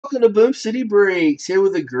welcome to Boom City Breaks. Here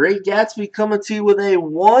with the Great Gatsby coming to you with a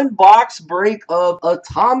one-box break of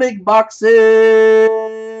Atomic Boxes.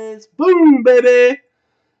 Boom, baby!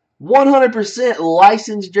 100%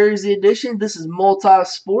 licensed jersey edition. This is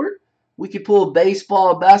multi-sport. We can pull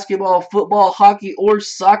baseball, basketball, football, hockey, or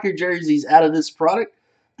soccer jerseys out of this product.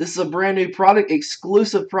 This is a brand new product,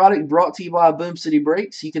 exclusive product brought to you by Boom City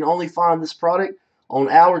Breaks. You can only find this product on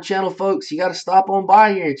our channel, folks. You got to stop on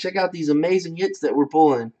by here and check out these amazing hits that we're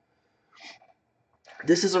pulling.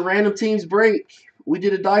 This is a random teams break. We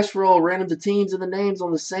did a dice roll, random the teams and the names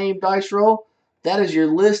on the same dice roll. That is your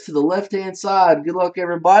list to the left-hand side. Good luck,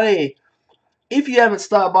 everybody. If you haven't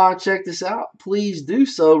stopped by and checked this out, please do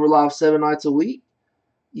so. We're live 7 nights a week.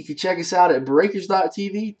 You can check us out at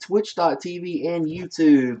breakers.tv, twitch.tv, and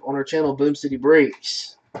YouTube on our channel, Boom City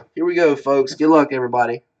Breaks. Here we go, folks. Good luck,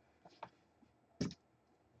 everybody.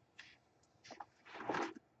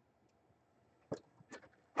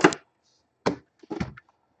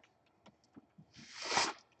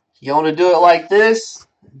 You want to do it like this?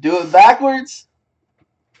 Do it backwards?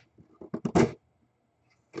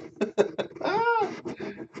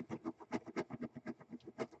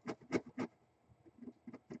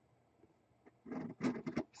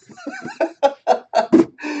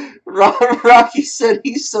 Rocky said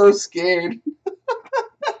he's so scared.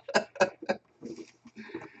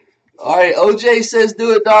 Alright, OJ says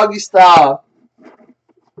do it doggy style.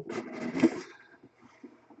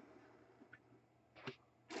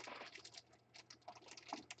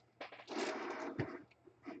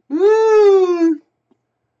 Woo!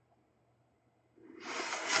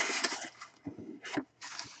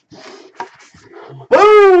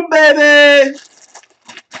 Boom, baby!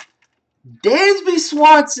 Dansby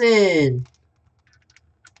Swanson.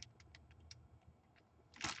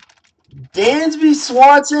 Dansby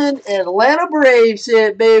Swanson, Atlanta Braves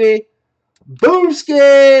hit, baby.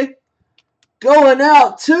 Boomski. Going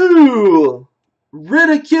out to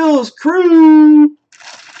Ridicule's crew.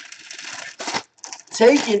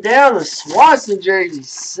 Taking down the Swanson jersey.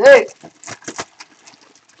 Sick.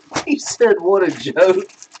 He said, what a joke.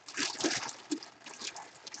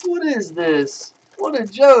 What is this? What a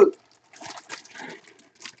joke.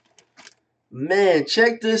 Man,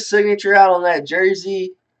 check this signature out on that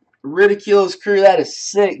jersey. Ridicule's crew. That is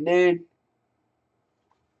sick, dude.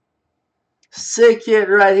 Sick hit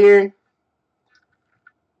right here.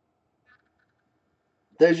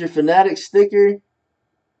 There's your Fanatic sticker.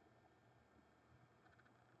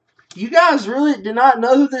 You guys really do not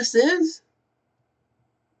know who this is?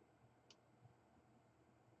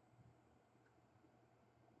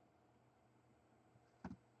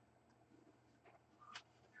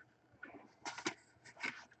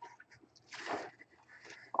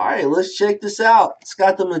 Alright, let's check this out. It's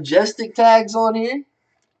got the Majestic tags on here.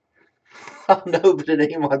 I know, but it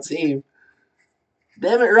ain't my team.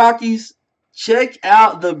 Damn it, Rockies. Check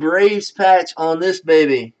out the Braves patch on this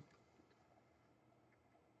baby.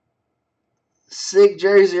 Sick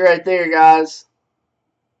jersey right there, guys.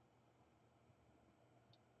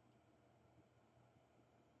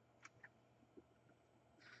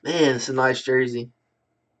 Man, it's a nice jersey.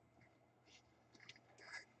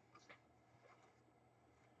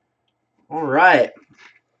 All right.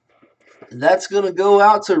 That's going to go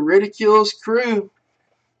out to Ridicule's crew.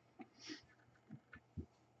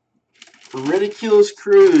 Ridicule's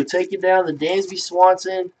crew taking down the Dansby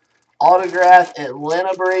Swanson autographed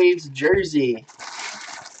Atlanta Braves jersey.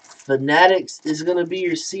 Fanatics is going to be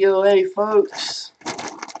your COA, folks.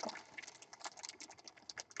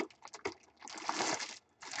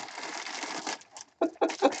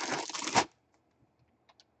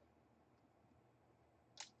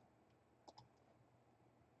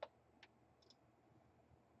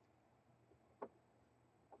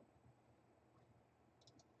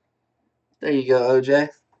 There you go, OJ.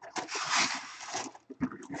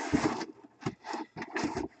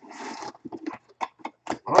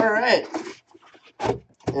 All right.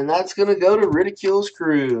 And that's going to go to Ridicule's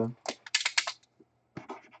crew.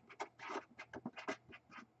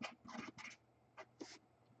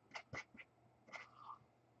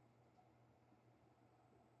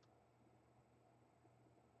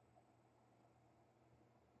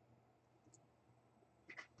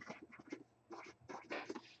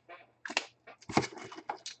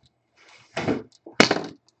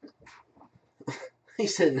 He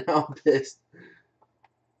said, now I'm pissed.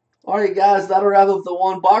 Alright, guys, that'll wrap up the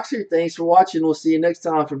one boxer. Thanks for watching. We'll see you next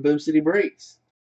time for Boom City Breaks.